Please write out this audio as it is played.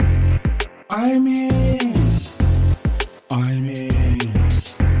I'm in. I'm in.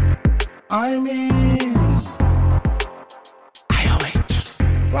 I'm in.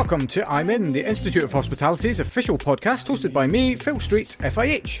 IOH. Welcome to I'm In, the Institute of Hospitality's official podcast hosted by me, Phil Street,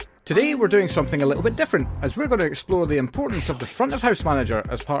 FIH. Today we're doing something a little bit different, as we're going to explore the importance of the front of house manager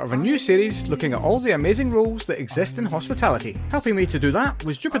as part of a new series looking at all the amazing roles that exist in hospitality. Helping me to do that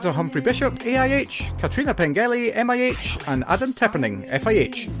was Jupiter Humphrey Bishop, AIH, Katrina Pengelly, MIH, and Adam Tepperning,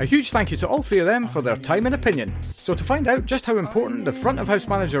 FIH. A huge thank you to all three of them for their time and opinion. So to find out just how important the front of house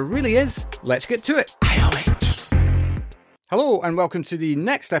manager really is, let's get to it. IOH. Hello and welcome to the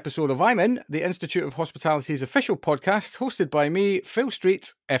next episode of I'm In, the Institute of Hospitality's official podcast hosted by me, Phil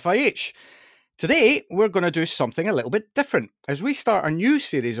Street, FIH. Today, we're going to do something a little bit different as we start a new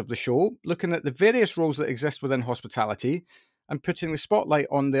series of the show looking at the various roles that exist within hospitality and putting the spotlight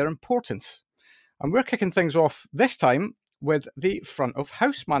on their importance. And we're kicking things off this time with the front of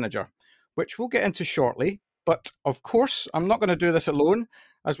house manager, which we'll get into shortly. But of course, I'm not going to do this alone,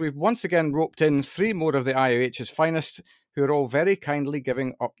 as we've once again roped in three more of the IOH's finest, who are all very kindly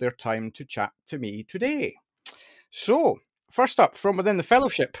giving up their time to chat to me today. So, first up, from within the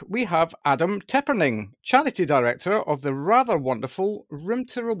fellowship, we have Adam Tepperning, Charity Director of the rather wonderful Room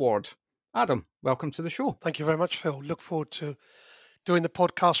to Reward. Adam, welcome to the show. Thank you very much, Phil. Look forward to doing the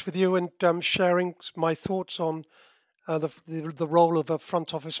podcast with you and sharing my thoughts on the role of a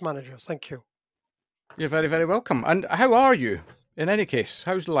front office manager. Thank you. You're very, very welcome. And how are you, in any case?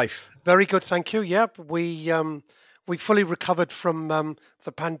 How's life? Very good, thank you. Yeah, we fully recovered from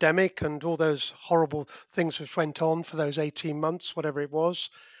the pandemic and all those horrible things which went on for those 18 months, whatever it was.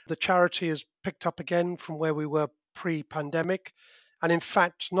 The charity has picked up again from where we were pre-pandemic. And in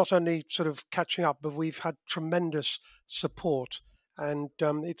fact, not only sort of catching up, but we've had tremendous support. And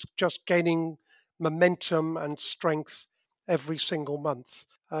it's just gaining momentum and strength every single month.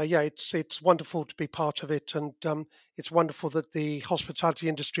 It's wonderful to be part of it. And it's wonderful that the hospitality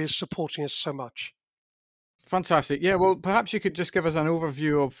industry is supporting us so much. Fantastic. Yeah, well, perhaps you could just give us an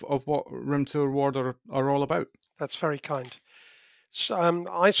overview of what Room to Reward are all about. That's very kind. So,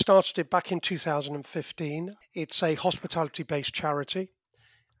 I started it back in 2015. It's a hospitality-based charity,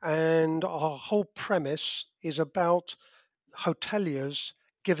 and our whole premise is about hoteliers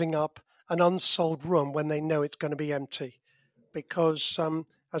giving up an unsold room when they know it's going to be empty. Because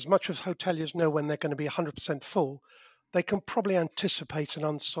as much as hoteliers know when they're going to be 100% full, they can probably anticipate an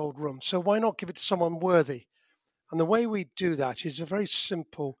unsold room. So why not give it to someone worthy? And the way we do that is a very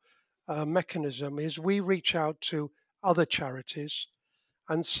simple mechanism, is we reach out to other charities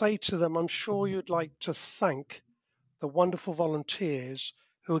and say to them, I'm sure you'd like to thank the wonderful volunteers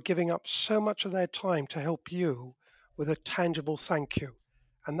who are giving up so much of their time to help you with a tangible thank you.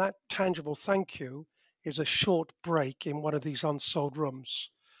 And that tangible thank you is a short break in one of these unsold rooms.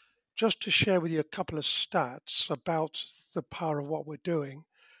 Just to share with you a couple of stats about the power of what we're doing.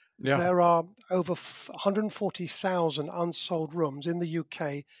 Yeah. There are over 140,000 unsold rooms in the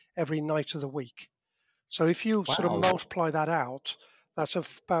UK every night of the week. So if you sort of multiply that out, that's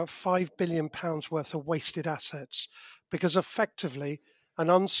about £5 billion worth of wasted assets, because effectively an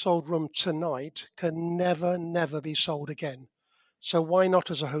unsold room tonight can never be sold again. So why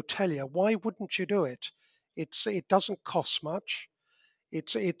not as a hotelier? Why wouldn't you do it? It doesn't cost much.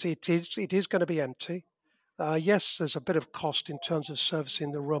 It is going to be empty. Yes, there's a bit of cost in terms of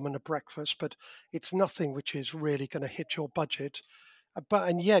servicing the room and the breakfast, but it's nothing which is really going to hit your budget.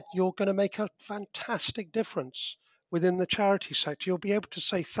 And yet you're going to make a fantastic difference within the charity sector. You'll be able to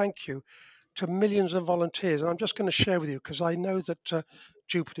say thank you to millions of volunteers. And I'm just going to share with you, because I know that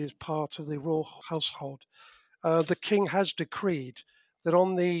Jupiter is part of the royal household. The King has decreed that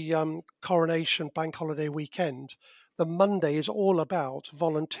on the coronation bank holiday weekend, the Monday is all about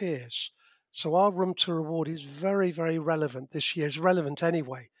volunteers. So our Room to Reward is very, very relevant this year. It's relevant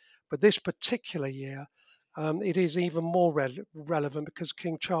anyway, but this particular year, it is even more relevant because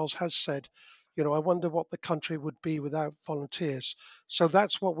King Charles has said, I wonder what the country would be without volunteers. So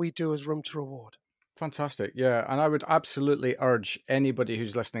that's what we do as Room to Reward. Fantastic. Yeah, and I would absolutely urge anybody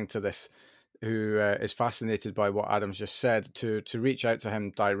who's listening to this who is fascinated by what Adam's just said to reach out to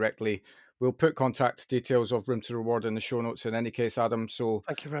him directly. We'll put contact details of Room to Reward in the show notes in any case, Adam. So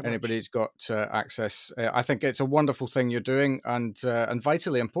thank you very anybody's got access. I think it's a wonderful thing you're doing and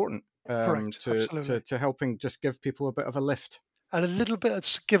vitally important to helping just give people a bit of a lift. And a little bit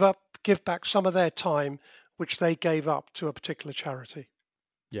of give back some of their time, which they gave up to a particular charity.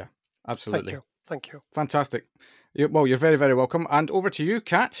 Yeah, absolutely. Thank you. Fantastic. Well, you're very, very welcome. And over to you,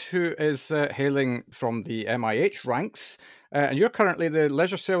 Kat, who is hailing from the MIH ranks. And you're currently the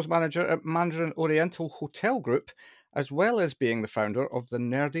leisure sales manager at Mandarin Oriental Hotel Group. as well as being the founder of the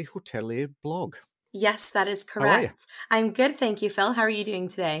Nerdy Hotelier blog. Yes, that is How are you? correct. I'm good, thank you, Phil. How are you doing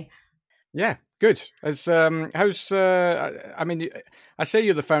today? Yeah, good. I mean, I say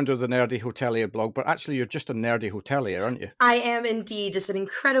you're the founder of the Nerdy Hotelier blog, but actually you're just a nerdy hotelier, aren't you? I am indeed just an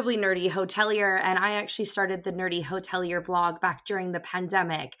incredibly nerdy hotelier, and I actually started the Nerdy Hotelier blog back during the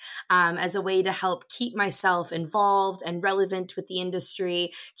pandemic as a way to help keep myself involved and relevant with the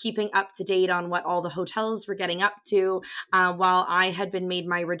industry, keeping up to date on what all the hotels were getting up to, while I had been made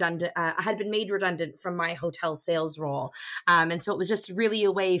redundant from my hotel sales role, and so it was just really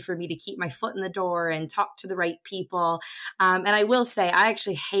a way for me to keep my foot in the door and talk to the right people. And I will say, I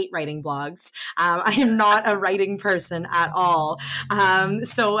actually hate writing blogs. I am not a writing person at all.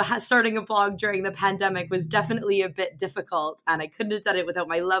 So starting a blog during the pandemic was definitely a bit difficult, and I couldn't have done it without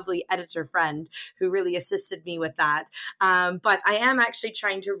my lovely editor friend who really assisted me with that. But I am actually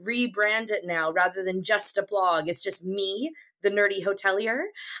trying to rebrand it now rather than just a blog. It's just me, the Nerdy Hotelier,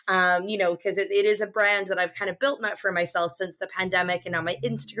 because it is a brand that I've kind of built for myself since the pandemic. And now my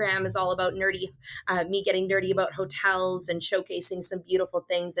Instagram is all about me getting nerdy about hotels and showcasing some beautiful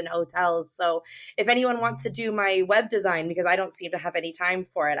things in hotels. So if anyone wants to do my web design, because I don't seem to have any time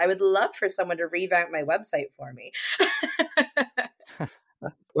for it, I would love for someone to revamp my website for me.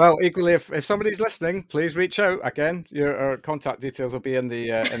 Well, equally, if somebody's listening, please reach out. Again, your contact details will be in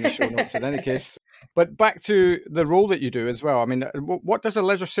the show notes in any case. But back to the role that you do as well. I mean, what does a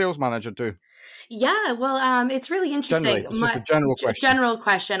leisure sales manager do? Yeah, well, it's really interesting. Generally, it's just a general question. General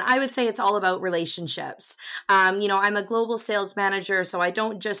question. I would say it's all about relationships. I'm a global sales manager, so I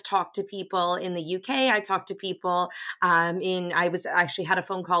don't just talk to people in the UK. I talk to people I actually had a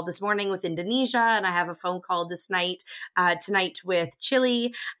phone call this morning with Indonesia, and I have a phone call tonight with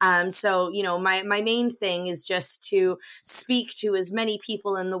Chile. So my main thing is just to speak to as many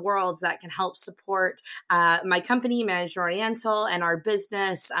people in the world that can help support my company, Managed Oriental, and our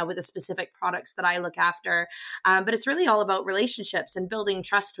business with the specific products that I look after. But it's really all about relationships and building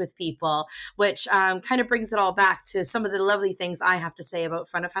trust with people, which kind of brings it all back to some of the lovely things I have to say about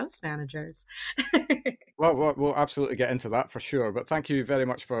front of house managers. Well, we'll absolutely get into that for sure. But thank you very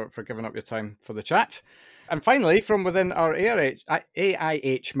much for giving up your time for the chat. And finally, from within our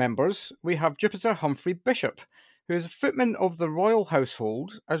AIH members, we have Jupiter Humphrey Bishop, who is a footman of the Royal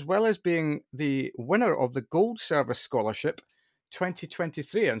Household, as well as being the winner of the Gold Service Scholarship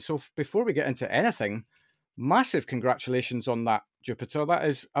 2023. And so before we get into anything, massive congratulations on that, Jupiter. That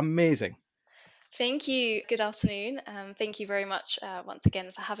is amazing. Thank you. Good afternoon. Thank you very much once again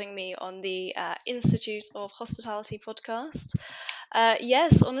for having me on the Institute of Hospitality podcast.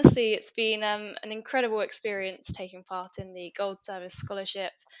 Yes, honestly, it's been an incredible experience taking part in the Gold Service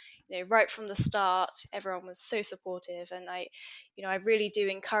Scholarship. Right from the start, everyone was so supportive, and I really do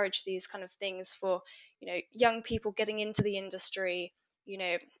encourage these kind of things for young people getting into the industry.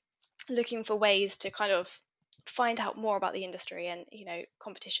 Looking for ways to kind of find out more about the industry, and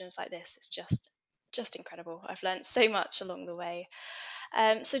competitions like this is just incredible. I've learned so much along the way.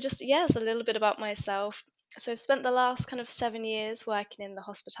 So a little bit about myself. So I've spent the last kind of 7 years working in the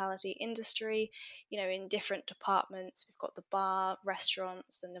hospitality industry, in different departments. We've got the bar,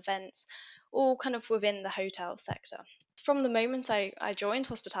 restaurants and events, all kind of within the hotel sector. From the moment I joined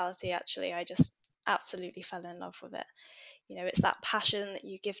hospitality, actually, I just absolutely fell in love with it. It's that passion that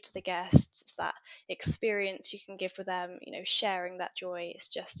you give to the guests. It's that experience you can give with them, sharing that joy. It's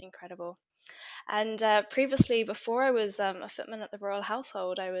just incredible. And previously, before I was a footman at the Royal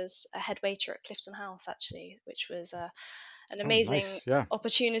Household, I was a head waiter at Clifton House, actually, which was an amazing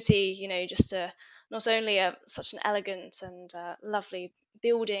opportunity, just to not only such an elegant and lovely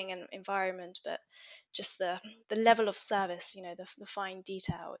building and environment, but just the level of service, the fine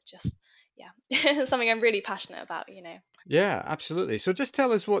detail. Something I'm really passionate about, Yeah, absolutely. So just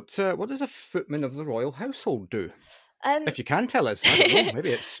tell us what does a footman of the Royal Household do? If you can tell us, I don't know.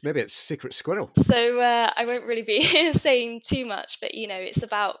 Maybe it's Secret Squirrel. So I won't really be saying too much, but it's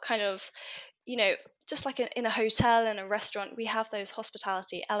about kind of, just like in a hotel and a restaurant, we have those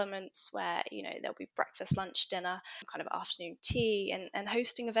hospitality elements where there'll be breakfast, lunch, dinner, kind of afternoon tea, and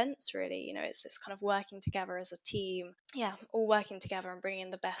hosting events. Really, it's this kind of working together as a team. Yeah, all working together and bringing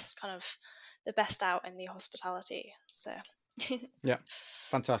the best out in the hospitality. So. Yeah,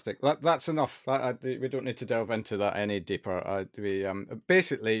 fantastic. That's enough. We don't need to delve into that any deeper.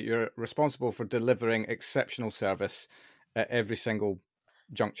 Basically, you're responsible for delivering exceptional service at every single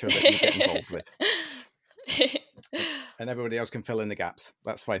juncture that you get involved with. And everybody else can fill in the gaps.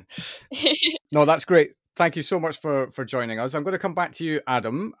 That's fine. No, that's great. Thank you so much for joining us. I'm going to come back to you,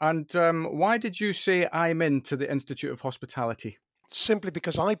 Adam. And why did you say I'm into the Institute of Hospitality? Simply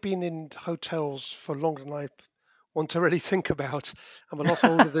because I've been in hotels for longer than I've one to really think about. I'm a lot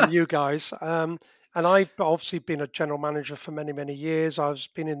older than you guys. And I've obviously been a general manager for many, many years. I've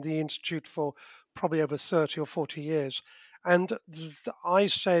been in the Institute for probably over 30 or 40 years. And I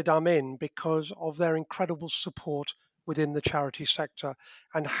said I'm in because of their incredible support within the charity sector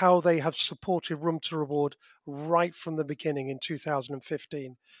and how they have supported Room to Reward right from the beginning in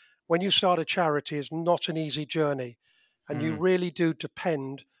 2015. When you start a charity, it's not an easy journey, and you Mm. really do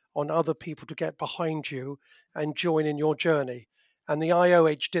depend on other people to get behind you and join in your journey. And the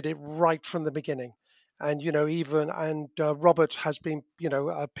IOH did it right from the beginning. And Robert has been,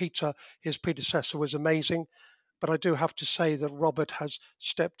 Peter, his predecessor, was amazing. But I do have to say that Robert has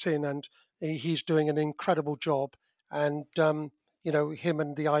stepped in, and he's doing an incredible job. And him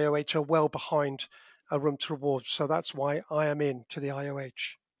and the IOH are well behind a Room to Reward. So that's why I am in to the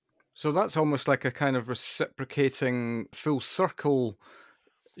IOH. So that's almost like a kind of reciprocating full circle.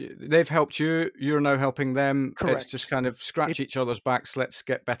 They've helped you, you're now helping them. Correct. It's just kind of scratch each other's backs, let's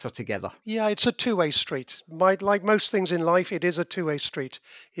get better together. Yeah, it's a two-way street. Like most things in life, it is a two-way street.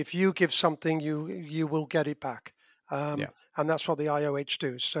 If you give something, you will get it back. Yeah. And that's what the IOH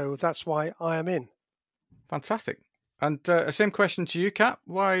do. So that's why I am in. Fantastic. And same question to you, Kat.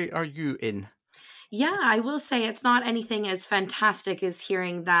 Why are you in? Yeah, I will say it's not anything as fantastic as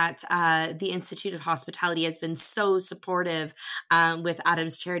hearing that the Institute of Hospitality has been so supportive with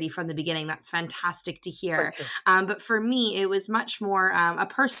Adam's charity from the beginning. That's fantastic to hear. But for me, it was much more a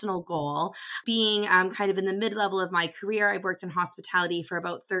personal goal. Being kind of in the mid-level of my career, I've worked in hospitality for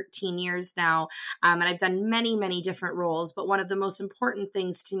about 13 years now, and I've done many, many different roles. But one of the most important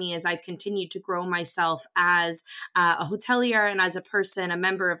things to me is I've continued to grow myself as a hotelier and as a person, a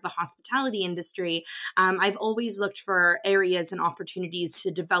member of the hospitality industry. I've always looked for areas and opportunities to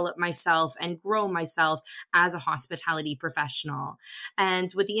develop myself and grow myself as a hospitality professional.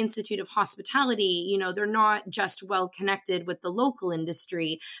 And with the Institute of Hospitality, they're not just well connected with the local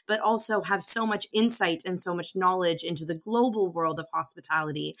industry, but also have so much insight and so much knowledge into the global world of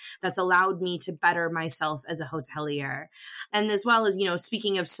hospitality that's allowed me to better myself as a hotelier. And as well as,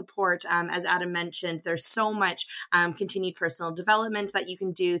 speaking of support, as Adam mentioned, there's so much continued personal development that you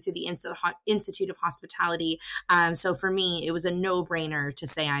can do through the Institute of Hospitality. So for me, it was a no-brainer to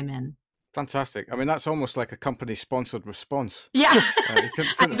say I'm in. Fantastic. I mean, that's almost like a company-sponsored response. Yeah,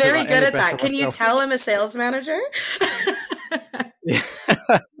 I'm very good at that. Can you tell I'm a sales manager?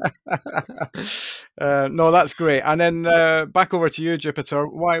 No, that's great. And then back over to you, Jupiter.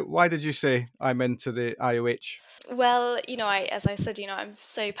 Why did you say I'm into the IOH? Well, as I said, I'm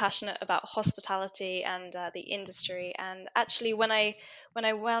so passionate about hospitality and the industry. And actually, when I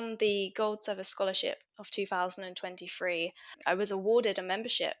won the Gold Service Scholarship of 2023, I was awarded a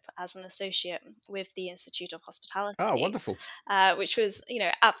membership as an associate with the Institute of Hospitality. Oh, wonderful! Which was,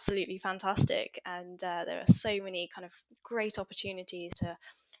 absolutely fantastic. And there are so many kind of great opportunities to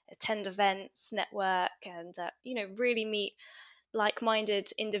attend events, network, and really meet like-minded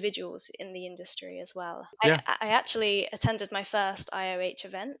individuals in the industry as well. Yeah. I actually attended my first IOH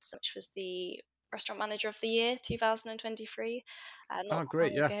event, which was the Restaurant Manager of the Year 2023, not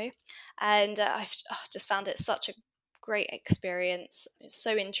great, long ago. And I've just found it such a great experience. It's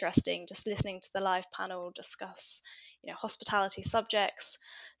so interesting just listening to the live panel discuss hospitality subjects.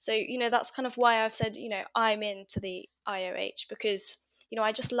 So that's kind of why I've said I'm into the IOH, because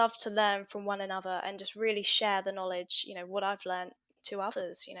I just love to learn from one another and just really share the knowledge, what I've learned to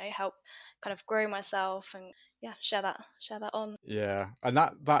others, help kind of grow myself and share that on. Yeah. And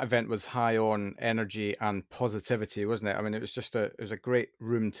that event was high on energy and positivity, wasn't it? I mean, it was a great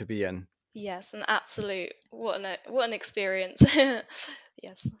room to be in. Yes, an absolute, what an experience.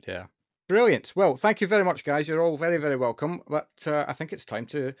 Yes. Yeah. Brilliant. Well, thank you very much, guys. You're all very, very welcome. But I think it's time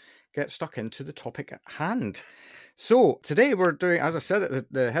to get stuck into the topic at hand. So today we're doing, as I said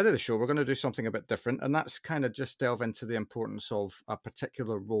at the head of the show, we're going to do something a bit different, and that's kind of just delve into the importance of a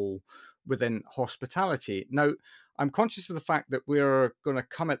particular role within hospitality. Now, I'm conscious of the fact that we're going to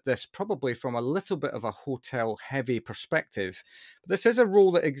come at this probably from a little bit of a hotel-heavy perspective. But this is a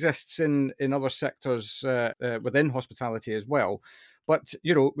role that exists in other sectors within hospitality as well. But,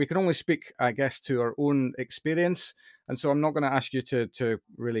 we can only speak, I guess, to our own experience. And so I'm not going to ask you to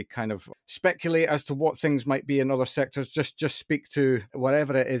really kind of speculate as to what things might be in other sectors. Just speak to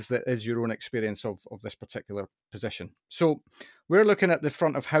whatever it is that is your own experience of this particular position. So we're looking at the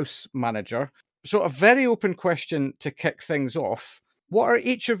front of house manager. So a very open question to kick things off. What are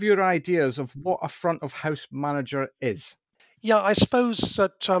each of your ideas of what a front of house manager is? Yeah, I suppose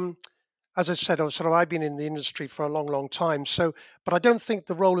that, as I said, I've been in the industry for a long, long time. But I don't think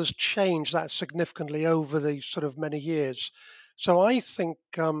the role has changed that significantly over the sort of many years. So I think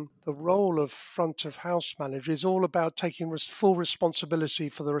the role of front of house manager is all about taking full responsibility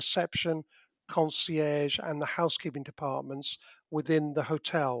for the reception, concierge, and the housekeeping departments within the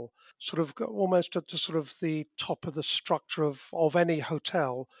hotel. Sort of almost at the sort of the top of the structure of any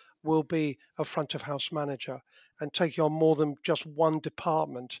hotel will be a front of house manager and taking on more than just one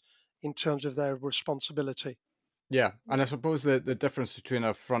department in terms of their responsibility. Yeah, and I suppose the difference between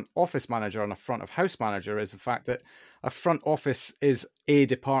a front office manager and a front of house manager is the fact that a front office is a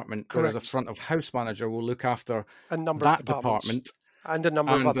department, whereas a Correct. front of house manager will look after A number of that departments department and a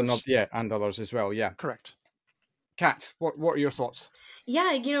number of and others. and others as well. Yeah, Correct. Kat, what are your thoughts?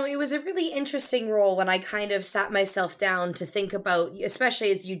 Yeah, it was a really interesting role when I kind of sat myself down to think about, especially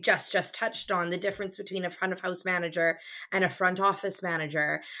as you just touched on, the difference between a front of house manager and a front office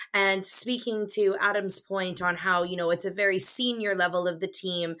manager. And speaking to Adam's point on how, it's a very senior level of the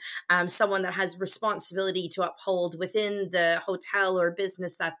team, someone that has responsibility to uphold within the hotel or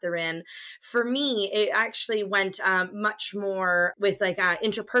business that they're in. For me, it actually went much more with like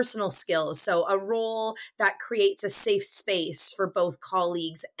interpersonal skills. So a role that creates a safe space for both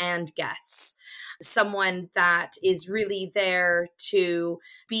colleagues and guests. Someone that is really there to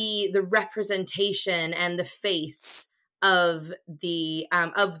be the representation and the face of the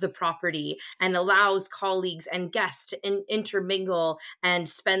property and allows colleagues and guests to intermingle and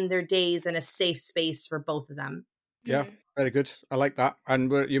spend their days in a safe space for both of them. Yeah, very good. I like that.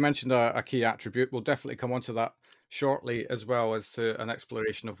 And you mentioned a key attribute. We'll definitely come on to that shortly, as well as to an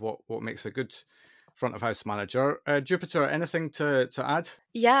exploration of what makes a good front of house manager. Jupiter, anything to add?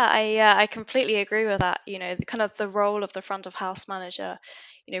 Yeah, I completely agree with that. Kind of the role of the front of house manager,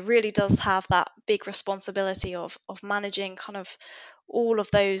 really does have that big responsibility of managing kind of all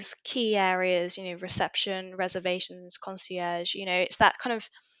of those key areas, reception, reservations, concierge, it's that kind of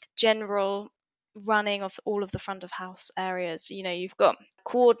general running of all of the front of house areas. You've got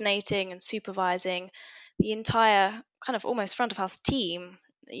coordinating and supervising the entire kind of almost front of house team,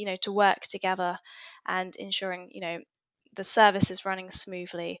 to work together and ensuring, the service is running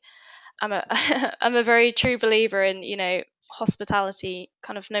smoothly. I'm a I'm a very true believer in, hospitality,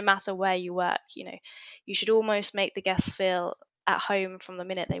 kind of no matter where you work, you should almost make the guests feel at home from the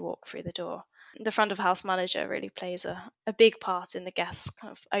minute they walk through the door. The front of house manager really plays a big part in the guest's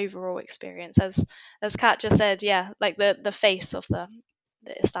kind of overall experience. As Kat just said, yeah, like the face of the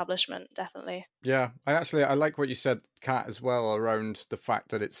establishment, definitely. Yeah, I like what you said, Kat, as well, around the fact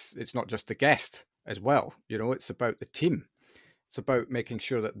that it's not just the guest as well. It's about the team. It's about making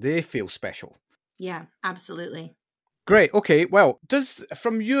sure that they feel special. Yeah, absolutely. Great. Okay. Well,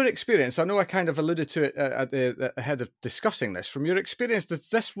 from your experience, I know I kind of alluded to it at the ahead of discussing this. From your experience, does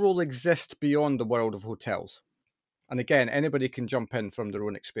this role exist beyond the world of hotels? And again, anybody can jump in from their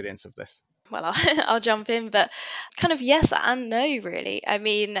own experience of this. Well, I'll jump in, but kind of yes and no, really. I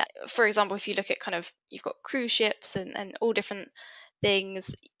mean, for example, if you look at kind of, you've got cruise ships and all different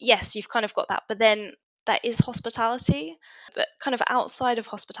things, yes, you've kind of got that, but then that is hospitality. But kind of outside of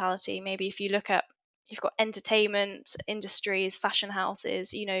hospitality, maybe if you look at, you've got entertainment industries, fashion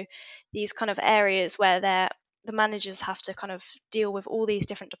houses, these kind of areas where the managers have to kind of deal with all these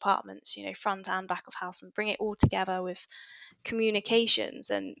different departments, front and back of house, and bring it all together with communications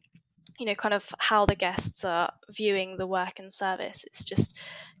and kind of how the guests are viewing the work and service. It's just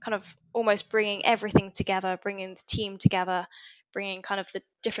kind of almost bringing everything together, bringing the team together, bringing kind of the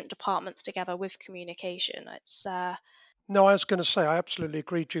different departments together with communication. It's No, I was going to say, I absolutely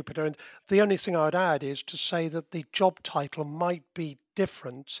agree, Jupiter. And the only thing I'd add is to say that the job title might be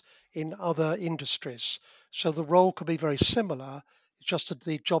different in other industries. So the role could be very similar, it's just that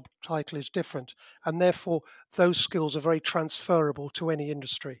the job title is different. And therefore, those skills are very transferable to any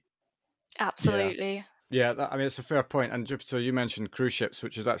industry. absolutely. Yeah, it's a fair point. And Jupiter, you mentioned cruise ships,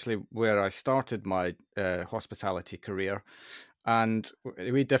 which is actually where I started my hospitality career. And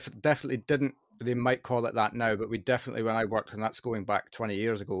we definitely didn't, they might call it that now, but we definitely, when I worked, and that's going back 20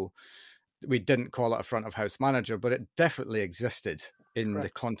 years ago, we didn't call it a front of house manager, but it definitely existed in Correct.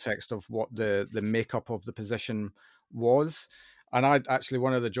 the context of what the makeup of the position was. And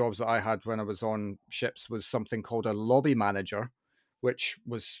one of the jobs that I had when I was on ships was something called a lobby manager, which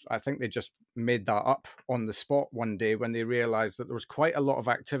was, I think they just made that up on the spot one day when they realized that there was quite a lot of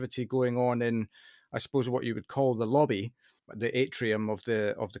activity going on in, I suppose, what you would call the lobby, the atrium of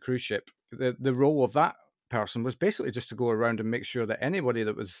the cruise ship. The role of that person was basically just to go around and make sure that anybody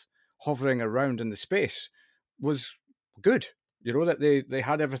that was hovering around in the space was good, that they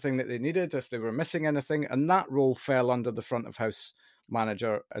had everything that they needed, if they were missing anything. And that role fell under the front of house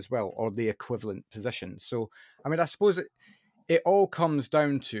manager as well, or the equivalent position. So, I suppose it all comes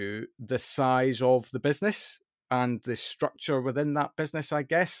down to the size of the business and the structure within that business, I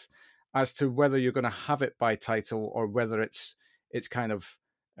guess, as to whether you're going to have it by title or whether it's kind of,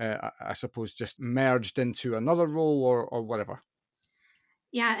 I suppose, just merged into another role or whatever.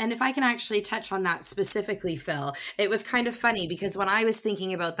 Yeah, and if I can actually touch on that specifically, Phil, it was kind of funny because when I was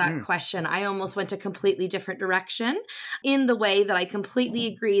thinking about that question, I almost went a completely different direction, in the way that I completely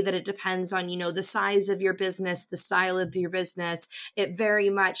agree that it depends on, the size of your business, the style of your business. It very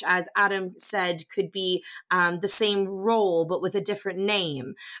much, as Adam said, could be the same role, but with a different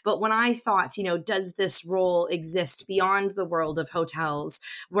name. But when I thought, does this role exist beyond the world of hotels,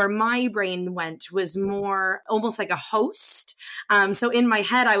 where my brain went was more almost like a host. So in my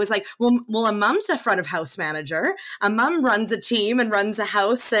head, I was like, well, a mum's a front of house manager. A mum runs a team and runs a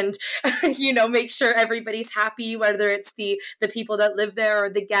house and, make sure everybody's happy, whether it's the people that live there or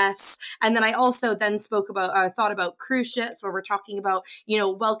the guests. And then I also then thought about cruise ships, where we're talking about,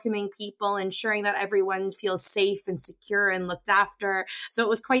 welcoming people, ensuring that everyone feels safe and secure and looked after. So it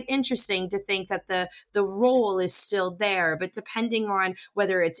was quite interesting to think that the role is still there, but depending on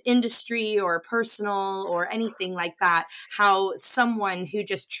whether it's industry or personal or anything like that, how someone who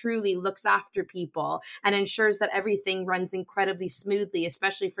just truly looks after people and ensures that everything runs incredibly smoothly,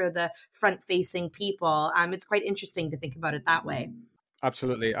 especially for the front-facing people. It's quite interesting to think about it that way.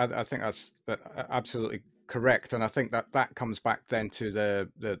 Absolutely. I think that's absolutely correct. And I think that comes back then to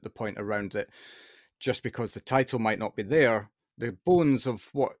the point around that just because the title might not be there, the bones of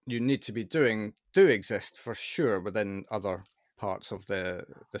what you need to be doing do exist for sure within other parts of the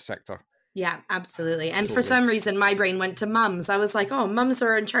sector. Yeah, absolutely. And totally. For some reason, my brain went to mums. I was like, oh, mums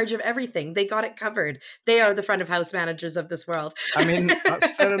are in charge of everything. They got it covered. They are the front of house managers of this world. I mean, that's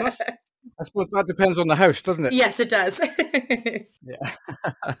fair enough. I suppose that depends on the house, doesn't it? Yes, it does.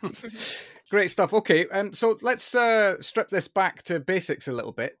 Yeah. Great stuff. Okay, so let's strip this back to basics a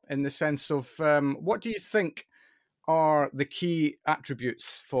little bit, in the sense of what do you think are the key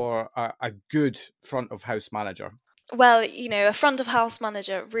attributes for a good front of house manager? Well, a front of house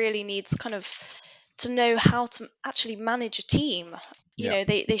manager really needs kind of to know how to actually manage a team.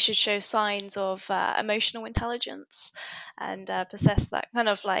 They should show signs of emotional intelligence and possess that kind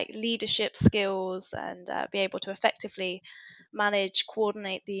of like leadership skills and be able to effectively manage,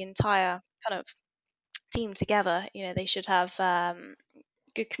 coordinate the entire kind of team together. They should have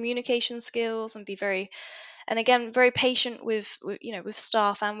good communication skills and be very patient with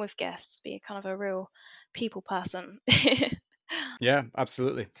staff and with guests, be kind of a real people person. Yeah,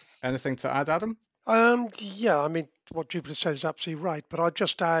 absolutely. Anything to add, Adam? Yeah, I mean, what Jupiter says is absolutely right. But I'd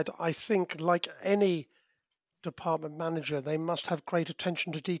just add, I think, like any department manager, they must have great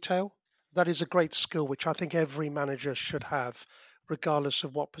attention to detail. That is a great skill, which I think every manager should have, regardless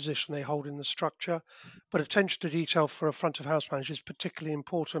of what position they hold in the structure. But attention to detail for a front of house manager is particularly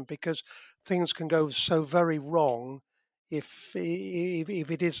important, because things can go so very wrong if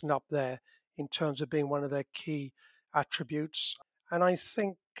it isn't up there in terms of being one of their key attributes. And I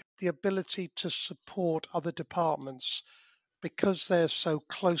think the ability to support other departments, because they're so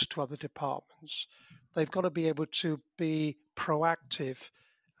close to other departments, they've got to be able to be proactive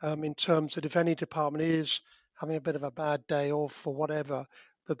in terms that if any department is having a bit of a bad day or for whatever,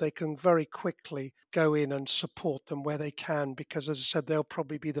 that they can very quickly go in and support them where they can, because as I said, they'll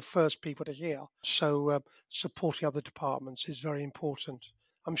probably be the first people to hear. So supporting other departments is very important.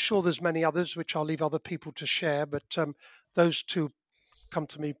 I'm sure there's many others which I'll leave other people to share, but those two come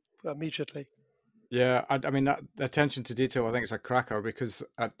to me immediately. Yeah, I mean, that attention to detail, I think it's a cracker, because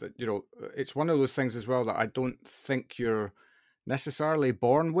it's one of those things as well that I don't think you're necessarily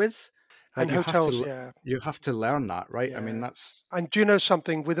born with. And hotels, you have to learn that, right? Yeah. I mean, that's. And do you know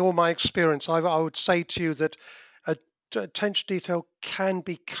something? With all my experience, I would say to you that attention to detail can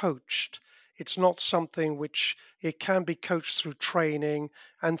be coached. It's not something which it can be coached through training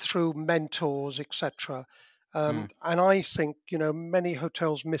and through mentors, etc. And I think many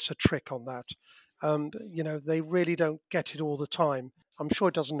hotels miss a trick on that. They really don't get it all the time. I'm sure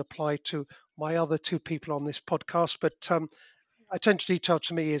it doesn't apply to my other two people on this podcast, but attention to detail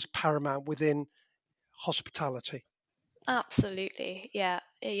to me is paramount within hospitality. Absolutely. Yeah.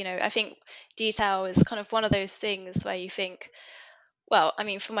 I think detail is kind of one of those things where you think, well, I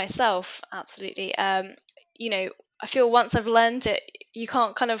mean, for myself, absolutely. I feel once I've learned it, you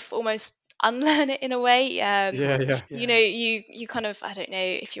can't kind of almost unlearn it in a way. Yeah. You kind of, I don't know,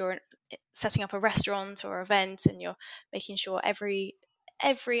 if you're setting up a restaurant or event and you're making sure every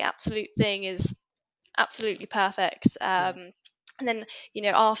absolute thing is absolutely perfect. And then,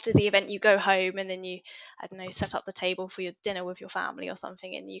 after the event, you go home and then you, I don't know, set up the table for your dinner with your family or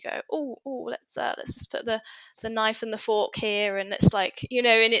something, and you go, oh, let's just put the knife and the fork here, and it's like, and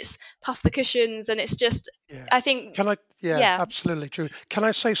it's puff the cushions, and it's just, Yeah. I think, Yeah, yeah, absolutely true. Can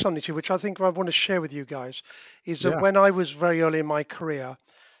I say something to you, which I think I want to share with you guys, is that Yeah. when I was very early in my career,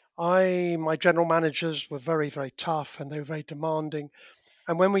 my general managers were very, very tough and they were very demanding.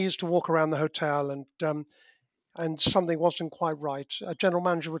 And when we used to walk around the hotel and something wasn't quite right, a general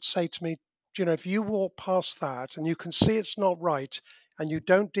manager would say to me, if you walk past that and you can see it's not right and you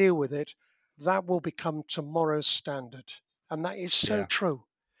don't deal with it, that will become tomorrow's standard. And that is so Yeah. true.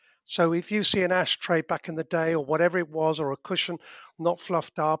 So if you see an ashtray back in the day or whatever it was, or a cushion not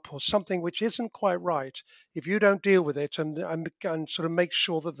fluffed up or something which isn't quite right, if you don't deal with it and sort of make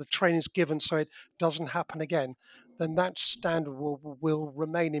sure that the training is given so it doesn't happen again, then that standard will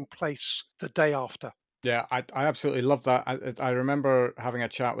remain in place the day after. Yeah, I absolutely love that. I remember having a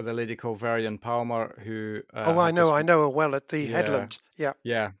chat with a lady called Varian Palmer who Oh, had this. I know her well at the Yeah, Headland. Yeah,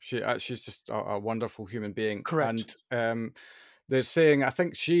 yeah. She's just a wonderful human being, correct. and they're saying, I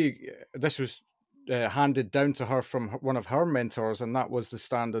think this was handed down to her from one of her mentors, and that was the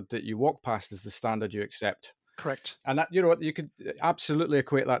standard that you walk past is the standard you accept. Correct. And that, you could absolutely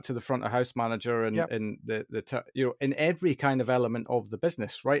equate that to the front of house manager and Yep. in in every kind of element of the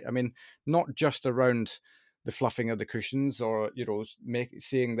business, right? I mean, not just around the fluffing of the cushions, or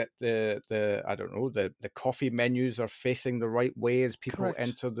seeing that the I don't know, the coffee menus are facing the right way as people Correct.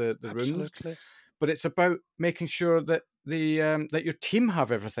 enter the rooms, Absolutely. but it's about making sure that that your team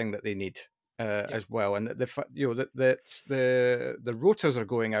have everything that they need. As well, and that the rotas are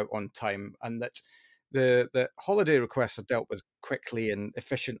going out on time, and that the holiday requests are dealt with quickly and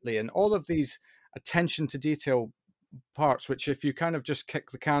efficiently, and all of these attention to detail parts, which if you kind of just kick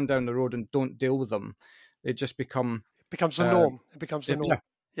the can down the road and don't deal with them, they just become It becomes the norm. It becomes the norm. yeah,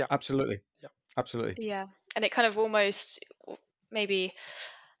 Yeah. absolutely, Yeah. absolutely, yeah. And it kind of almost, maybe, I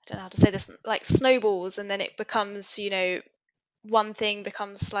don't know how to say this, like snowballs, and then it becomes, one thing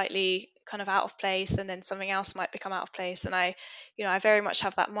becomes slightly kind of out of place, and then something else might become out of place. And I very much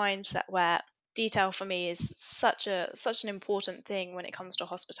have that mindset where detail for me is such an important thing when it comes to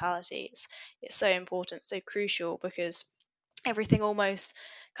hospitality. It's so important, so crucial, because everything almost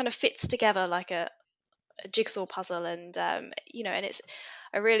kind of fits together like a jigsaw puzzle. And and it's,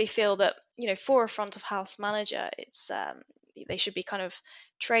 I really feel that, for a front of house manager, it's they should be kind of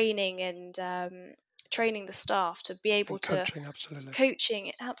training and training the staff to be able And to coaching, absolutely.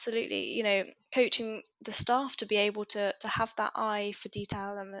 coaching the staff to be able to have that eye for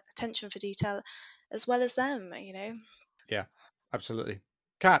detail and the attention for detail as well as them. yeah, absolutely.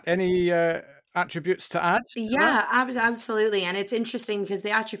 Kat, any attributes to add to that? Yeah, absolutely. And it's interesting because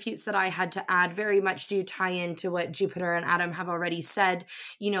the attributes that I had to add very much do tie into what Jupiter and Adam have already said.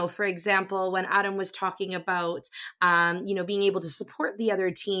 For example, when Adam was talking about, being able to support the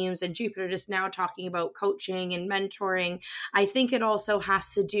other teams, and Jupiter just now talking about coaching and mentoring, I think it also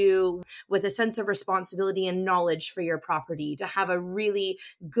has to do with a sense of responsibility and knowledge for your property, to have a really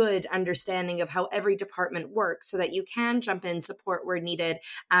good understanding of how every department works so that you can jump in, support where needed,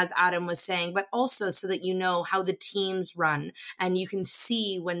 as Adam was saying, but also so that you know how the teams run and you can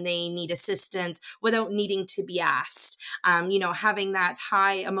see when they need assistance without needing to be asked. Having that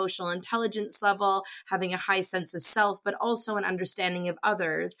high emotional intelligence level, having a high sense of self, but also an understanding of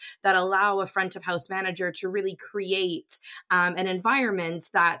others that allow a front of house manager to really create an environment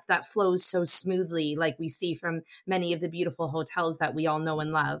that flows so smoothly, like we see from many of the beautiful hotels that we all know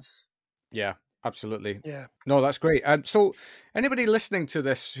and love. Yeah, absolutely. Yeah. No, that's great. So, anybody listening to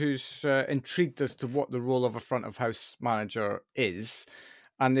this who's intrigued as to what the role of a front of house manager is,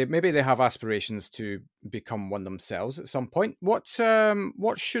 and maybe they have aspirations to become one themselves at some point, what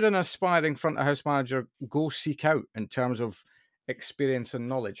should an aspiring front of house manager go seek out in terms of experience and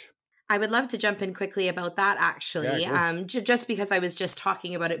knowledge? I would love to jump in quickly about that, actually, Yeah, just because I was just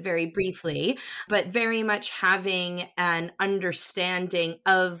talking about it very briefly, but very much having an understanding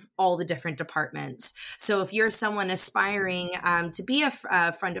of all the different departments. So if you're someone aspiring to be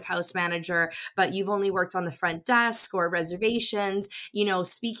a front of house manager, but you've only worked on the front desk or reservations,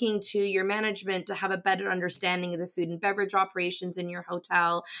 speaking to your management to have a better understanding of the food and beverage operations in your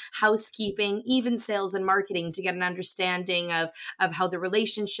hotel, housekeeping, even sales and marketing, to get an understanding of how the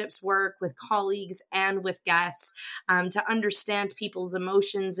relationships work work with colleagues and with guests, to understand people's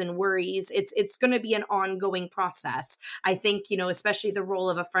emotions and worries. It's going to be an ongoing process. I think, especially the role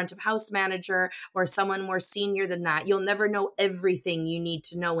of a front of house manager or someone more senior than that, you'll never know everything you need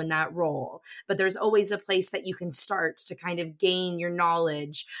to know in that role, but there's always a place that you can start to kind of gain your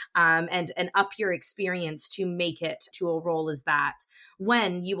knowledge, and up your experience to make it to a role as that,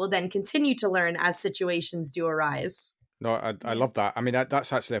 when you will then continue to learn as situations do arise. No, I love that. I mean,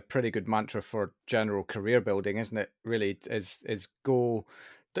 that's actually a pretty good mantra for general career building, isn't it? Really, is go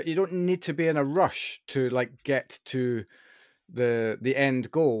that you don't need to be in a rush to like get to the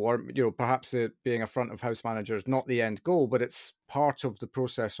end goal, or perhaps being a front of house manager is not the end goal, but it's part of the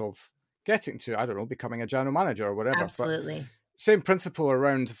process of getting to, I don't know, becoming a general manager or whatever. Absolutely. But same principle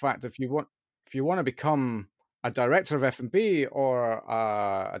around the fact that if you want to become a director of F&B or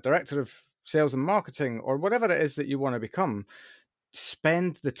a director of sales and marketing or whatever it is that you want to become,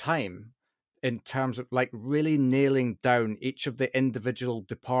 spend the time in terms of like really nailing down each of the individual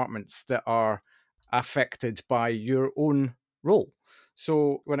departments that are affected by your own role.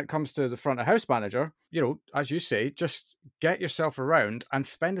 So when it comes to the front of house manager, as you say, just get yourself around and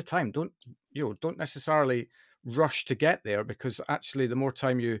spend the time. Don't necessarily rush to get there, because actually the more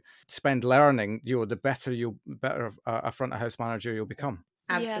time you spend learning, the better a front of house manager you'll become.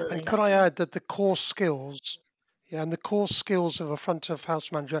 Absolutely. And could I add that the core skills of a front of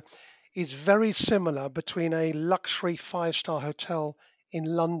house manager is very similar between a luxury 5-star hotel in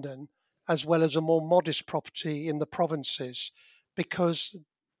London as well as a more modest property in the provinces, because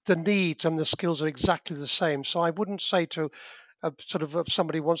the needs and the skills are exactly the same. So I wouldn't say to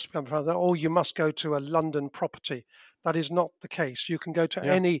somebody who wants to become a front, oh, you must go to a London property. That is not the case. You can go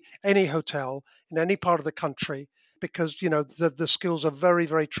to any hotel in any part of the country, because the skills are very,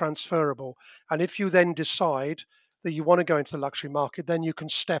 very transferable. And if you then decide that you want to go into the luxury market, then you can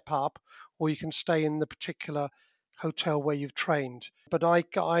step up, or you can stay in the particular hotel where you've trained. But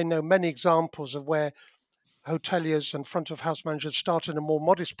I know many examples of where hoteliers and front of house managers start in a more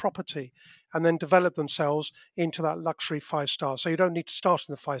modest property and then develop themselves into that luxury 5-star. So you don't need to start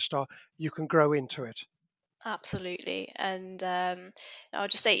in the 5-star, you can grow into it. Absolutely. And I'll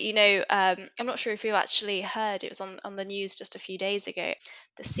just say, I'm not sure if you've actually heard, it was on the news just a few days ago.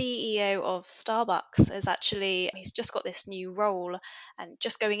 The CEO of Starbucks he's just got this new role and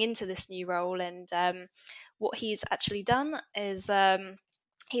just going into this new role. And what he's actually done is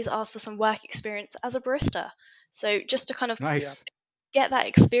he's asked for some work experience as a barista. So just to kind of Nice. get that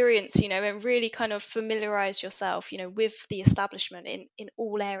experience, and really kind of familiarize yourself, with the establishment in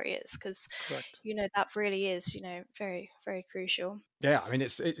all areas, because that really is, very, very crucial. Yeah, I mean,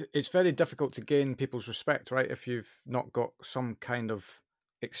 it's very difficult to gain people's respect, right? If you've not got some kind of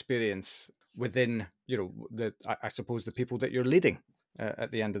experience within, I suppose the people that you're leading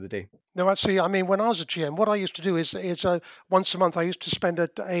at the end of the day. No, actually, I mean, when I was a GM, what I used to do is once a month I used to spend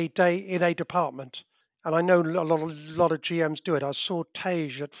a day in a department. And I know a lot of GMs do it. I saw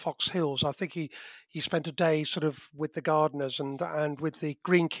Tej at Fox Hills. I think he spent a day sort of with the gardeners and with the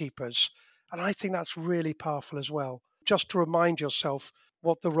greenkeepers. And I think that's really powerful as well, just to remind yourself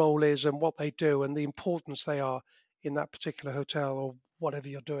what the role is and what they do and the importance they are in that particular hotel or whatever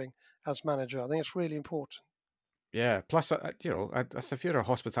you're doing as manager. I think it's really important. Yeah. Plus, if you're a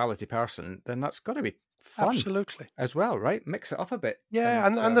hospitality person, then that's got to be fun. Absolutely. As well, right? Mix it up a bit. Yeah,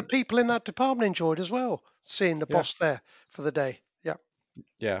 and the people in that department enjoyed as well, seeing the boss there for the day.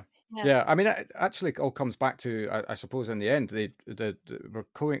 Yeah. Yeah. I mean, it actually all comes back to, I suppose, in the end, we're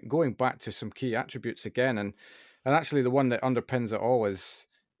going back to some key attributes again, and actually the one that underpins it all is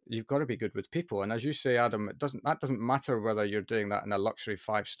you've got to be good with people. And as you say, Adam, that doesn't matter whether you're doing that in a luxury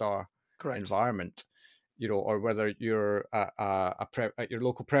 5-star environment, or whether you're at your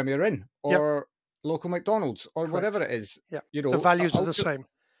local Premier Inn or local McDonald's or whatever it is. Yeah, the values are the same.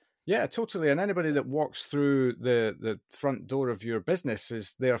 Yeah, totally. And anybody that walks through the front door of your business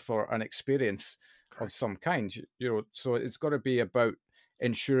is there for an experience of some kind. So it's got to be about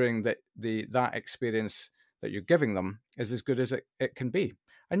ensuring that that experience that you're giving them is as good as it can be.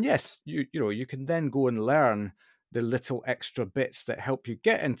 And yes, you can then go and learn the little extra bits that help you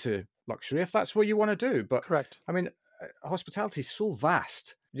get into luxury if that's what you want to do. But I mean, hospitality is so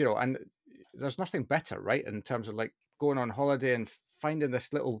vast, and there's nothing better, right, in terms of like going on holiday and finding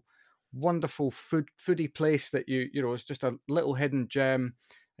this little wonderful foodie place that it's just a little hidden gem,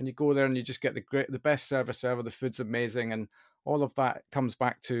 and you go there and you just get the best service ever. The food's amazing, and all of that comes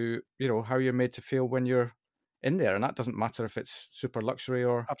back to how you're made to feel when you're in there, and that doesn't matter if it's super luxury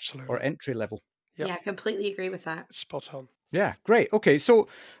or entry level. Yep. Yeah, I completely agree with that. Spot on. Yeah, great. Okay, so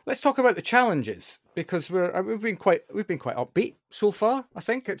let's talk about the challenges, because we've been quite upbeat so far. I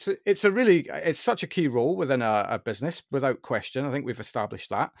think it's such a key role within a business, without question. I think we've established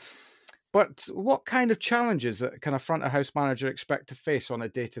that. But what kind of challenges can a front of house manager expect to face on a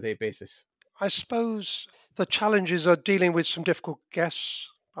day-to-day basis? I suppose the challenges are dealing with some difficult guests.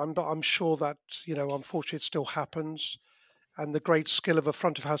 I'm sure that, unfortunately, it still happens. And the great skill of a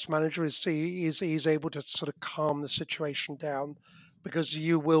front of house manager is he's able to sort of calm the situation down, because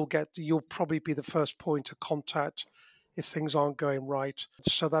you'll probably be the first point of contact if things aren't going right.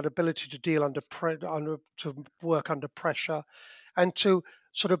 So that ability to deal to work under pressure, and to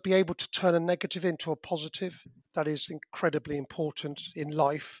sort of be able to turn a negative into a positive, that is incredibly important in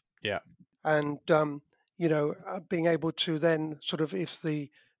life. Yeah. And being able to then sort of, if the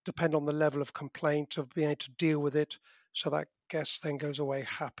depend on the level of complaint, of being able to deal with it so that guest then goes away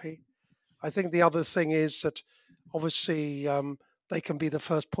happy. I think the other thing is that obviously they can be the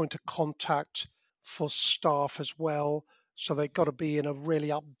first point of contact for staff as well, so they've got to be in a really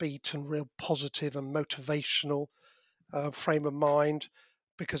upbeat and real positive and motivational frame of mind,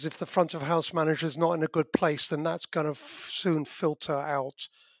 because if the front of house manager is not in a good place, then that's going to soon filter out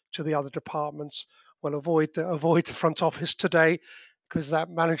to the other departments. Well, avoid the front office today, because that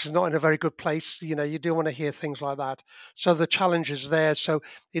manager's not in a very good place. You do want to hear things like that. So the challenge is there. So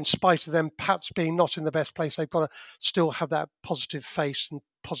in spite of them perhaps being not in the best place, they've got to still have that positive face and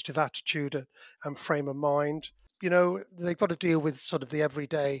positive attitude and frame of mind. They've got to deal with sort of the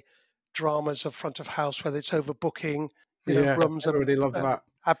everyday dramas of front of house, whether it's overbooking, Yeah, rooms and everybody loves that.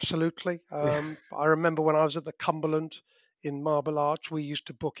 absolutely. Yeah. I remember when I was at the Cumberland in Marble Arch, we used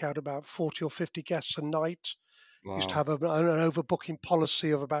to book out about 40 or 50 guests a night. Used to Wow. have an overbooking policy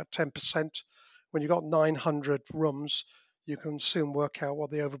of about 10%. When you've got 900 rooms, you can soon work out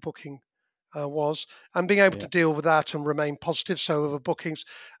what the overbooking was, and being able Yeah. to deal with that and remain positive. So overbookings,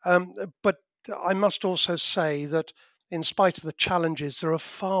 but I must also say that in spite of the challenges, there are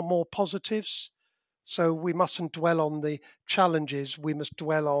far more positives. So we mustn't dwell on the challenges. We must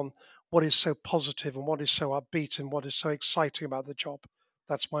dwell on what is so positive and what is so upbeat and what is so exciting about the job.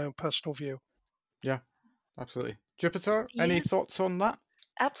 That's my own personal view. Yeah, absolutely. Jupiter, any Yes, thoughts on that?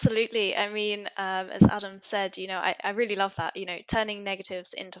 absolutely. I mean, as Adam said, I really love that. Turning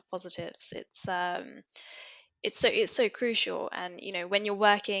negatives into positives. It's so crucial. And when you're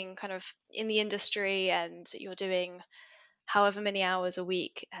working kind of in the industry and you're doing however many hours a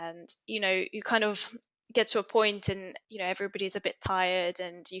week, and you kind of get to a point, and everybody's a bit tired,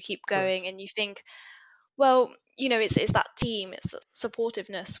 and you keep Correct. going, and you think, well, it's that team, it's the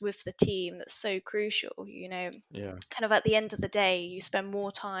supportiveness with the team that's so crucial. Yeah. Kind of at the end of the day, you spend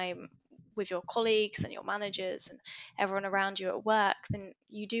more time with your colleagues and your managers and everyone around you at work than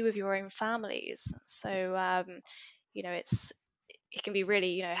you do with your own families. So it can be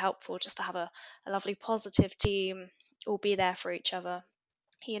really helpful just to have a lovely positive team, all be there for each other.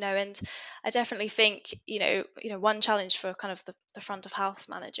 And I definitely think one challenge for kind of the front of house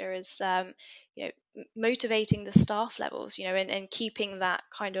manager is motivating the staff levels, and keeping that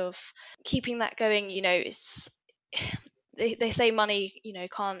going. It's they say money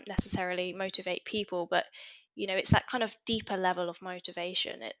can't necessarily motivate people, but it's that kind of deeper level of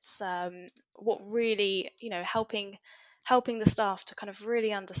motivation. It's what really helping the staff to kind of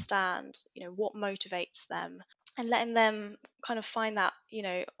really understand what motivates them, and letting them kind of find that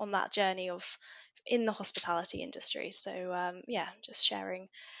on that journey of in the hospitality industry. So yeah, just sharing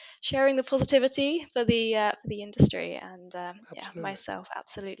the positivity for the industry, and yeah, Absolutely. myself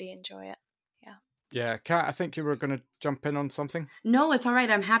absolutely enjoy it. Yeah. Yeah, Kat, I think you were going to jump in on something. No, it's all right.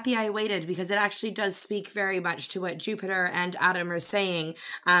 I'm happy I waited, because it actually does speak very much to what Jupiter and Adam are saying.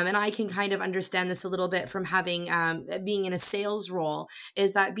 And I can kind of understand this a little bit from having being in a sales role,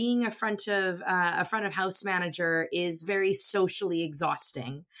 is that being a front of house manager is very socially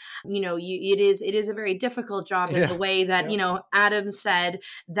exhausting. It is a very difficult job in Yeah. the way that, Yeah. Adam said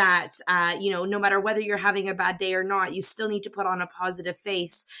that, no matter whether you're having a bad day or not, you still need to put on a positive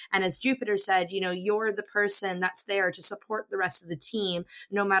face. And as Jupiter said, you're the person that's there to support the rest of the team,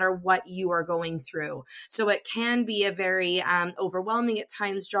 no matter what you are going through. So it can be a very overwhelming at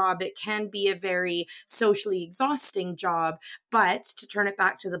times job. It can be a very socially exhausting job, but to turn it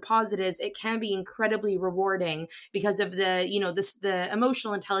back to the positives, it can be incredibly rewarding because of the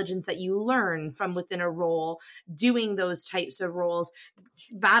emotional intelligence that you learn from within a role, doing those types of roles,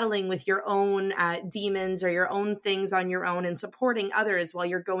 battling with your own demons or your own things on your own, and supporting others while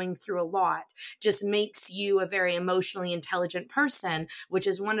you're going through a lot just makes you a very emotional emotionally intelligent person, which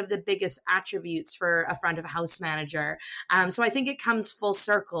is one of the biggest attributes for a front of house manager. So I think it comes full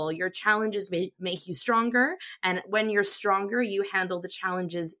circle. Your challenges make you stronger. And when you're stronger, you handle the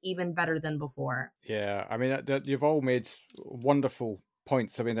challenges even better than before. Yeah, I mean, you've all made wonderful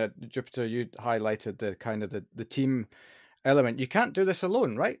points. I mean, Jupiter, you highlighted the kind of the team element. You can't do this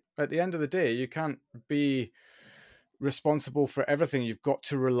alone, right? At the end of the day, you can't be responsible for everything. You've got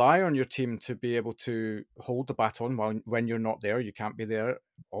to rely on your team to be able to hold the baton when you're not there. You can't be there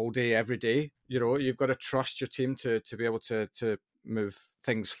all day, every day. You know, you've got to trust your team to be able to move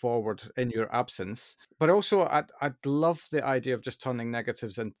things forward in your absence. But also, I'd love the idea of just turning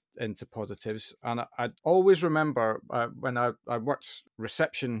negatives into positives. And I'd always remember when I worked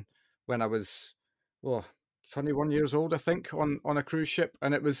reception when I was, 21 years old, I think, on a cruise ship.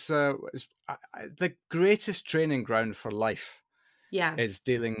 And it was the greatest training ground for life. Yeah. Is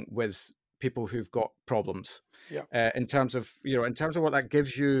dealing with people who've got problems. Yeah. In terms of what that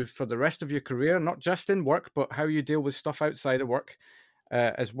gives you for the rest of your career, not just in work, but how you deal with stuff outside of work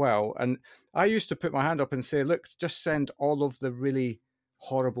as well. And I used to put my hand up and say, look, just send all of the really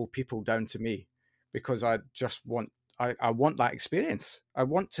horrible people down to me, because I just want that experience. I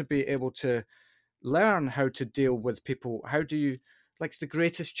want to be able to learn how to deal with people. How do you, it's the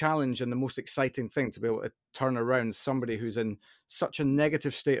greatest challenge and the most exciting thing, to be able to turn around somebody who's in such a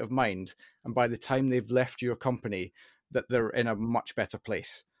negative state of mind, and by the time they've left your company, that they're in a much better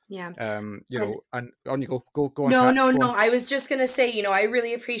place. Yeah. And on you go on. No. I was just going to say, I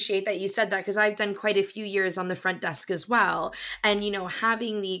really appreciate that you said that, because I've done quite a few years on the front desk as well. And,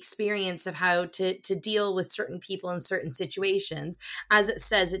 having the experience of how to deal with certain people in certain situations, as it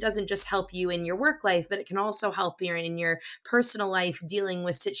says, it doesn't just help you in your work life, but it can also help you in your personal life, dealing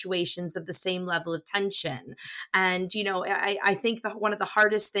with situations of the same level of tension. And, I think that one of the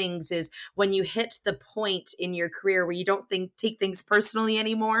hardest things is when you hit the point in your career where you don't take things personally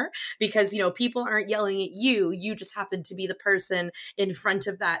anymore, because people aren't yelling at you just happen to be the person in front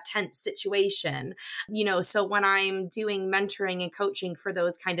of that tense situation. So when I'm doing mentoring and coaching for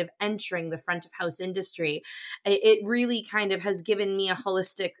those kind of entering the front of house industry, it really kind of has given me a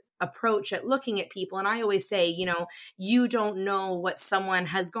holistic approach at looking at people. And I always say, you don't know what someone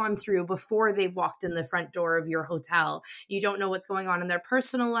has gone through before they've walked in the front door of your hotel. You don't know what's going on in their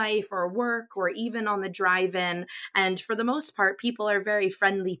personal life or work, or even on the drive-in. And for the most part, people are very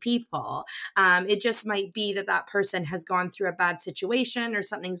friendly people. It just might be that person has gone through a bad situation, or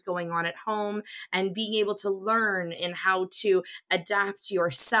something's going on at home, and being able to learn in how to adapt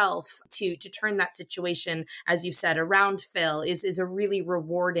yourself to turn that situation, as you've said, around, Phil, is a really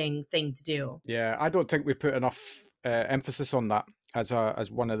rewarding thing to do. Yeah, I don't think we put enough emphasis on that as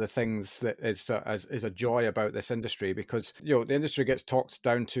one of the things that is a joy about this industry, because the industry gets talked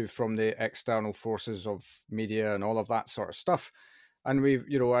down to from the external forces of media and all of that sort of stuff. And we've,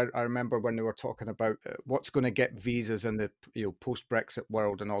 I remember when they were talking about what's going to get visas in the post-Brexit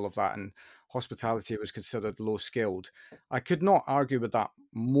world and all of that, and hospitality was considered low skilled. I could not argue with that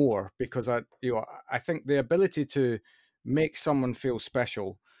more, because I think the ability to make someone feel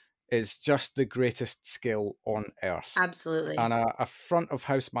special is just the greatest skill on earth. Absolutely. And a front of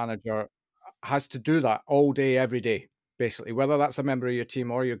house manager has to do that all day, every day, basically, whether that's a member of your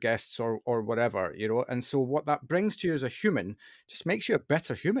team or your guests or whatever, And so what that brings to you as a human just makes you a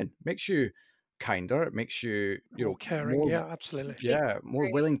better human, makes you kinder, it makes you, more caring. more, yeah, absolutely. Yeah, more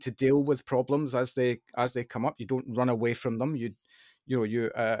willing to deal with problems as they come up. You don't run away from them. You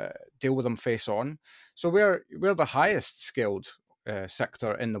deal with them face on. So we're the highest skilled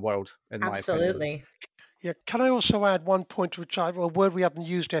sector in the world, in my opinion. Absolutely. Yeah. Can I also add one point, a word we haven't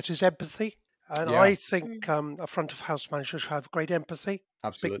used yet, is empathy. And Yeah. I think a front of house manager should have great empathy,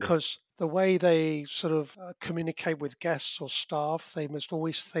 Absolutely. because the way they sort of communicate with guests or staff, they must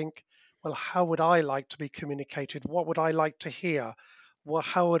always think, well, how would I like to be communicated? What would I like to hear?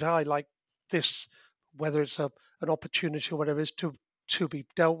 How would I like this, whether it's an opportunity or whatever it is, to be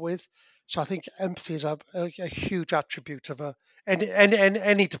dealt with? So I think empathy is a huge attribute of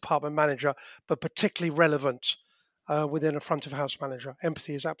any department manager, but particularly relevant within a front of house manager.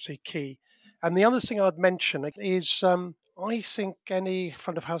 Empathy is absolutely key. And the other thing I'd mention is I think any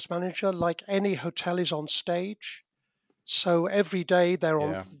front of house manager, like any hotel, is on stage. So every day they're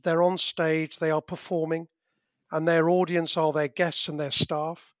on stage, they are performing, and their audience are their guests and their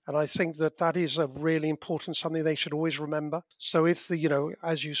staff. And I think that is a really important, something they should always remember. So if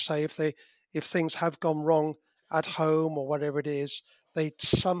as you say, if things have gone wrong at home or whatever it is, they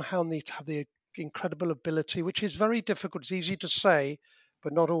somehow need to have the incredible ability, which is very difficult. It's easy to say,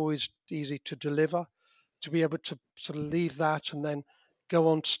 but not always easy to deliver, to be able to sort of leave that and then go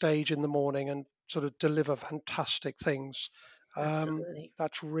on stage in the morning and sort of deliver fantastic things. Absolutely.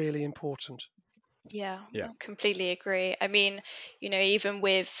 That's really important. Yeah, Yeah. I completely agree. I mean, even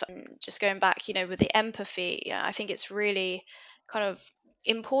with just going back, with the empathy, I think it's really kind of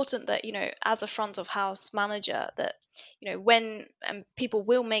important that, as a front of house manager, that, when people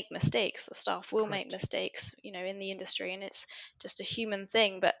will make mistakes, the staff will make Correct. mistakes, in the industry, and it's just a human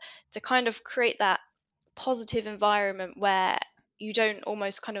thing. But to kind of create that positive environment where you don't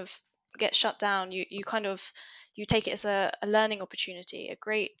almost kind of get shut down, you kind of you take it as a learning opportunity, a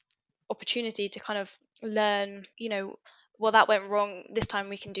great opportunity to kind of learn, well, that went wrong, this time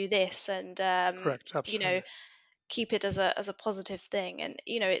we can do this, and Correct. Absolutely. keep it as a positive thing. And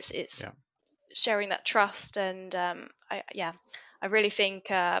it's Yeah. sharing that trust. And I really think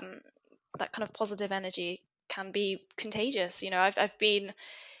that kind of positive energy can be contagious. I've been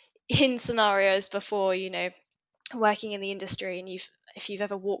in scenarios before, working in the industry, and if you've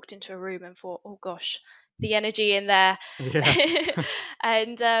ever walked into a room and thought, oh gosh, the energy in there. Yeah.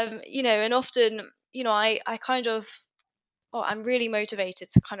 And and often, I kind of, I'm really motivated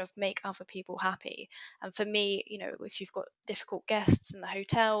to kind of make other people happy. And for me, if you've got difficult guests in the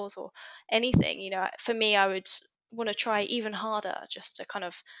hotels or anything, for me, I would want to try even harder just to kind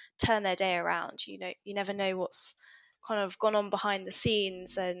of turn their day around. You never know what's kind of gone on behind the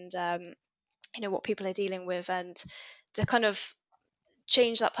scenes, and what people are dealing with, and to kind of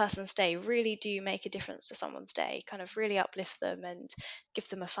change that person's day, really do make a difference to someone's day, kind of really uplift them and give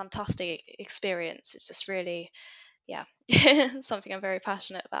them a fantastic experience. It's just really, yeah, something I'm very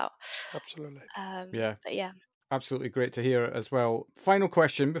passionate about. Absolutely. Yeah. But yeah. Absolutely great to hear as well. Final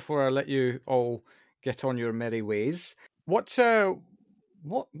question before I let you all get on your merry ways. What's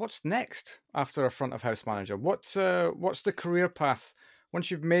next after a front of house manager? What's the career path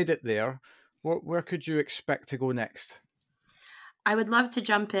once you've made it there? Where could you expect to go next? I would love to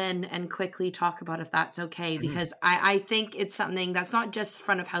jump in and quickly talk about, if that's okay, because I think it's something that's not just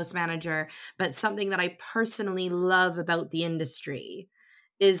front of house manager, but something that I personally love about the industry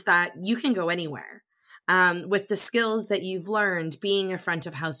is that you can go anywhere. With the skills that you've learned being a front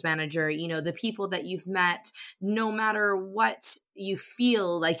of house manager, the people that you've met, no matter what you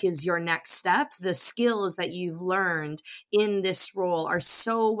feel like is your next step, the skills that you've learned in this role are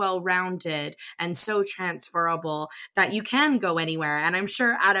so well rounded and so transferable that you can go anywhere. And I'm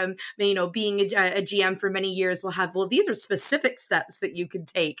sure Adam, being a GM for many years, will have, well, these are specific steps that you can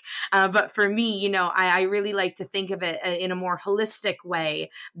take. But for me, I really like to think of it in a more holistic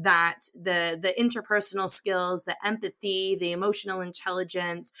way, that the interpersonal skills, the empathy, the emotional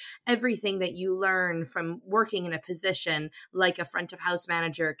intelligence, everything that you learn from working in a position like a front of house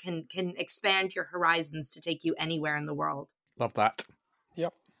manager can expand your horizons to take you anywhere in the world. Love that.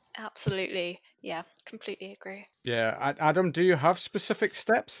 Yep. Absolutely. Yeah, completely agree. Yeah. Adam, do you have specific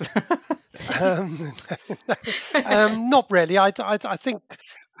steps? Um, not really. I think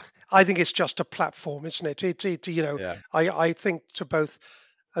it's just a platform, isn't it? Yeah. I think to both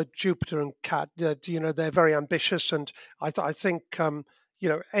Jupiter and Cat, they're very ambitious, and I think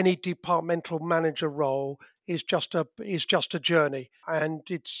any departmental manager role is just a journey, and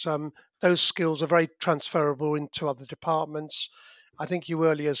it's those skills are very transferable into other departments. I think you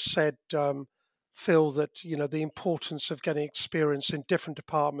earlier said, Phil, that the importance of getting experience in different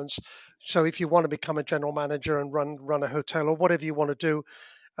departments. So if you want to become a general manager and run a hotel or whatever you want to do,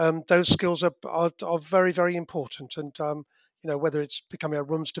 those skills are very, very important. And whether it's becoming a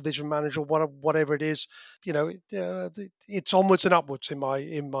rooms division manager or whatever it is, it's onwards and upwards in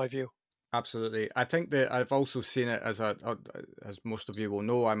my view. Absolutely. I think that I've also seen it as most of you will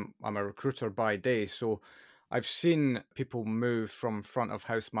know, I'm a recruiter by day, so I've seen people move from front of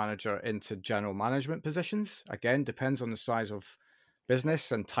house manager into general management positions. Again, depends on the size of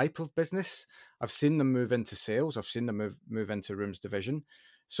business and type of business. I've seen them move into sales. I've seen them move into rooms division.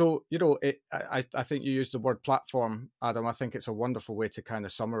 So, I think you used the word platform, Adam. I think it's a wonderful way to kind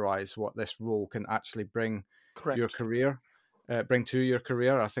of summarize what this role can actually bring your Correct. career. Bring to your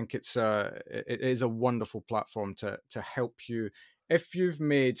career. I think it is a wonderful platform to help you if you've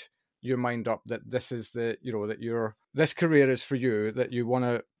made your mind up that this is this career is for you, that you want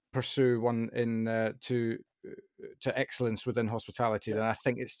to pursue one in to excellence within hospitality. Yeah. Then I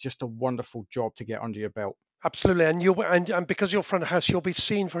think it's just a wonderful job to get under your belt. Absolutely, and because you're front of house, you'll be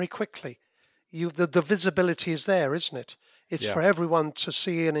seen very quickly. The visibility is there, isn't it? It's Yeah, for everyone to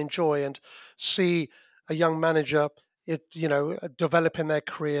see and enjoy, and see a young manager, developing their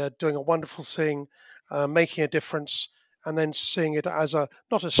career, doing a wonderful thing, making a difference, and then seeing it as a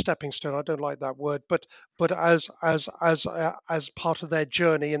not a stepping stone. I don't like that word, but as part of their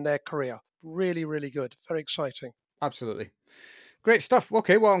journey in their career. Really, really good. Very exciting. absolutely. Great stuff.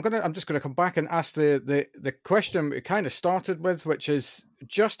 Okay, well, I'm just gonna come back and ask the question we kind of started with, which is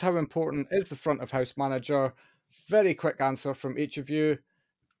just how important is the front of house manager? Very quick answer from each of you.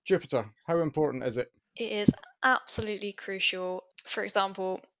 Jupiter, how important is it? It is absolutely crucial. For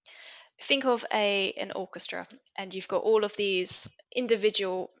example, think of an orchestra, and you've got all of these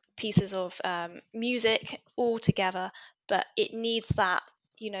individual pieces of music all together, but it needs that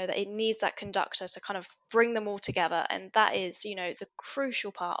conductor to kind of bring them all together, and that is the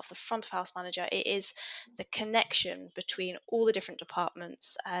crucial part of the front of house manager. It is the connection between all the different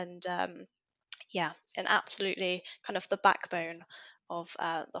departments, and and absolutely kind of the backbone of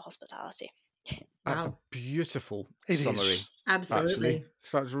the hospitality. That's Wow. a beautiful It summary. is. Absolutely. Actually,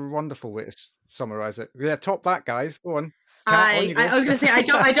 such a wonderful way to summarize it. Yeah, top that, guys. Go on. I was going to say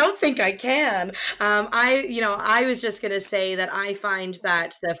I don't think I can. I was just going to say that I find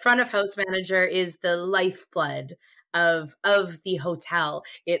that the front of house manager is the lifeblood of the hotel.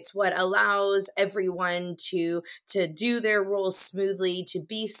 It's what allows everyone to do their roles smoothly, to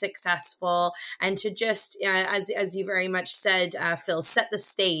be successful, and to just as you very much said, Phil, set the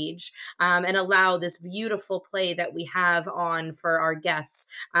stage and allow this beautiful play that we have on for our guests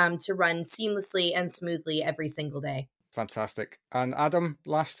to run seamlessly and smoothly every single day. Fantastic. And Adam,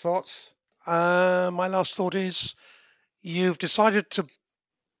 last thoughts? My last thought is you've decided to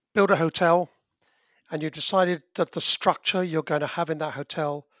build a hotel and you've decided that the structure you're going to have in that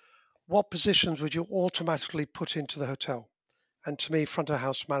hotel, what positions would you automatically put into the hotel? And to me, front of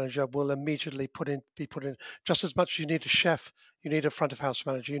house manager will immediately be put in just as much as you need a chef, you need a front of house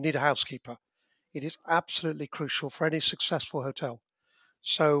manager, you need a housekeeper. It is absolutely crucial for any successful hotel.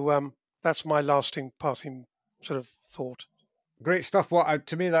 So that's my parting sort of thought. Great stuff. Well,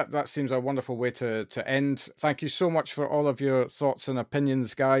 to me, that seems a wonderful way to end. Thank you so much for all of your thoughts and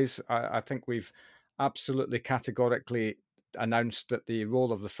opinions, guys. I think we've absolutely categorically announced that the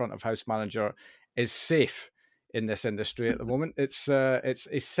role of the front of house manager is safe in this industry at the moment. It's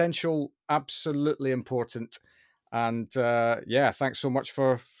essential, absolutely important. And thanks so much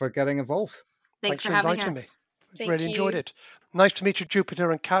for getting involved. Thanks for having inviting us. me. Really enjoyed it. Nice to meet you, Jupiter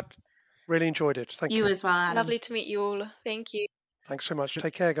and Kat. Really enjoyed it. Thank you. You as well, Adam. Lovely to meet you all. Thank you. Thanks so much.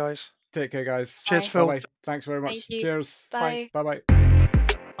 Take care, guys. Take care, guys. Cheers, Bye. Phil. Bye-bye. Thanks very much. Thank you. Cheers. Bye. Bye-bye.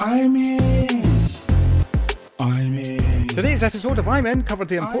 I'm in. Today's episode of I'm In covered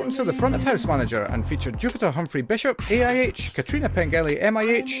the importance of the front of house manager and featured Jupiter Humphrey Bishop, AIH, Katrina Pengelly,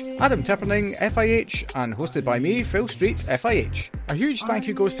 MIH, Adam Tepperning, FIH, and hosted by me, Phil Street, FIH. A huge thank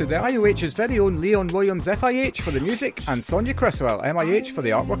you goes to the IOH's very own Leon Williams, FIH, for the music, and Sonia Criswell, MIH, for the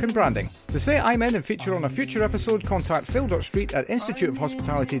artwork and branding. To say I'm In and feature on a future episode, contact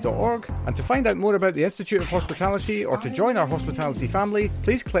phil.street@instituteofhospitality.org, and to find out more about the Institute of Hospitality or to join our hospitality family,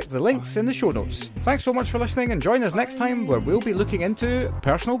 please click the links in the show notes. Thanks so much for listening, and join us next time where we'll be looking into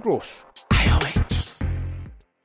personal growth.